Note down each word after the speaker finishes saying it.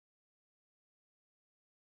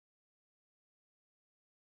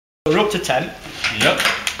We're up to temp. Yep.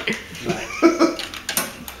 Right. I'm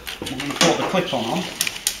going to put the clip on.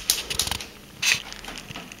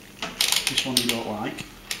 This one you don't like.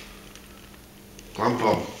 Clamp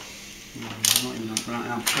on. Not even right.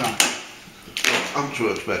 Amps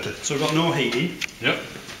works better. So we've got no heating. Yep.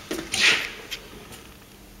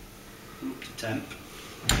 We're up to temp,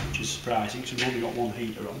 which is surprising because we've only got one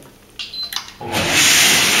heater on.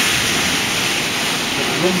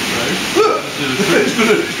 Run through. It's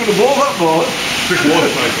gonna blow that board. Quick water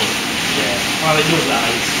cycle. Yeah, well it does that.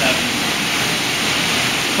 It's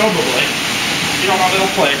probably, you know that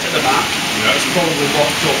little plate at the back? Yeah. It's probably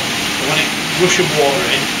blocked up. But when it rushes water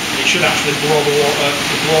in, it should actually blow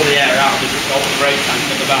the air out of the brake tank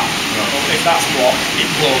at the back. Right. But if that's blocked, it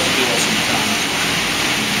blows the door sometimes.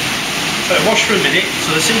 So it wash for a minute.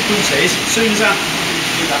 So the sequence is, as soon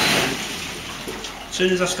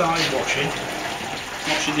as I started washing,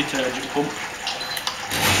 wash the detergent pump.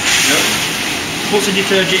 Yep. Puts the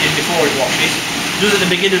detergent in before it washes. Does at the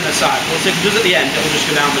beginning of the cycle. So if it does at the end, it'll just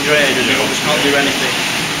go down the drain and it'll just not do anything.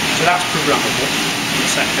 So that's programmable in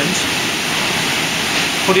seconds.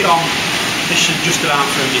 Put it on. This should just about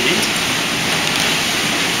for a minute.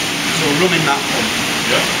 So we're running that pump.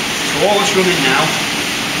 Yep. So all it's running now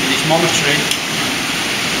is it's monitoring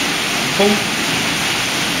the pump.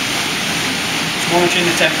 It's monitoring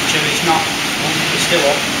the temperature. It's not. It's still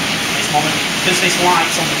up. It's monitoring because this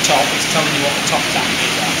light's on the top. It's telling you what the top tank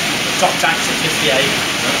is at. The top tank's at 58,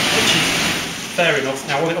 which is fair enough.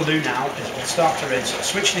 Now what it'll do now is it'll start to rinse. It'll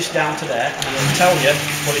switch this down to there, and it'll tell you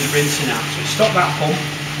what it's rinsing at. So it stopped that pump.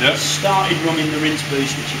 Yep. Started running the rinse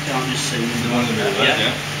boost, which you can't just see.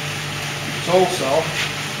 Yeah. It's also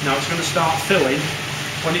now it's going to start filling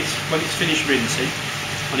when it's finished rinsing,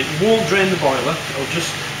 and it won't drain the boiler. It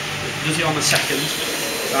does it on the second.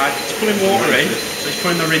 Right, it's putting water in, so it's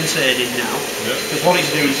putting the rinse aid in now. Yep. Because what it's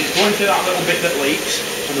doing is it's going through that little bit that leaks,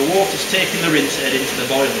 and the water's taking the rinse aid into the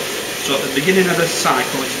boiler. So at the beginning of the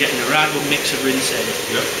cycle, it's getting a right good mix of rinse aid.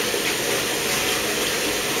 Yep.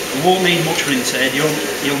 You won't need much rinse aid. You'll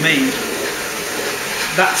need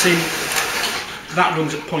that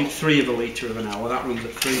runs at 0.3 of a litre of an hour. That runs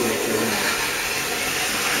at 3 litres of an hour.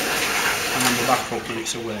 And then the back up and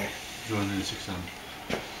it's away. Join in 6 amp.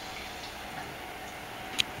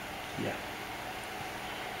 Yeah.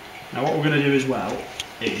 Now what we're going to do as well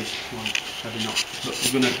is, well, maybe not, but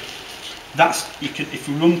we're going to, if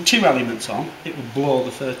we run 2 elements on, it will blow the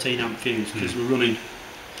 13 amp fuse because we're running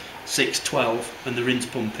 6, 12 and the rinse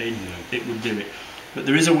pump in, it would do it. But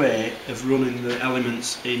there is a way of running the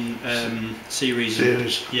elements in series.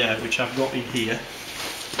 Yeah, which I've got in here.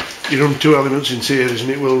 You run 2 elements in series and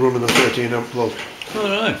it will run in a 13 amp plug. Oh,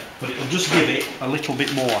 right. But it'll just give it a little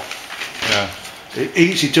bit more. Yeah. It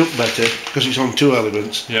eats it up better because it's on 2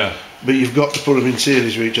 elements. Yeah. But you've got to put them in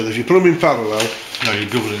series with each other. If you put them in parallel, no, you're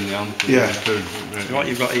doubling the amp. Yeah. So what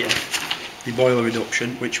you've got here, the boiler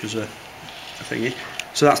reduction, which was a thingy.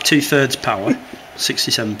 So that's 2/3 power,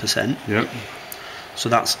 67%. Yep. So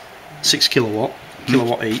that's 6 kilowatt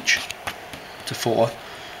each to 4.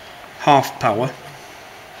 Half power.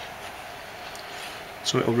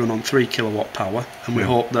 So it'll run on 3 kilowatt power, and we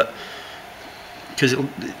hope that, because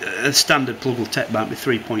a standard plug will take about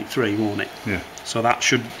 3.3, won't it? Yeah. So that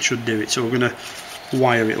should do it. So we're going to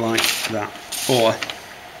wire it like that, or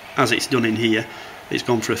as it's done in here, it's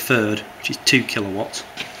gone for 1/3, which is 2 kilowatts.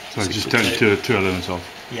 So just turn 2 elements off.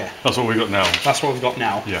 Yeah. That's what we've got now. That's what we've got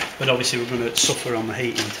now. Yeah. But obviously we're going to suffer on the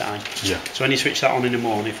heating time. Yeah. So when you switch that on in the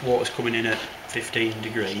morning, if water's coming in at 15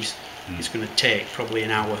 degrees, it's going to take probably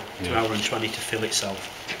an hour to an hour and 20 to fill itself.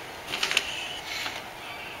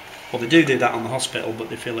 Well, they do that on the hospital, but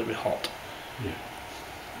they fill it with hot. Yeah.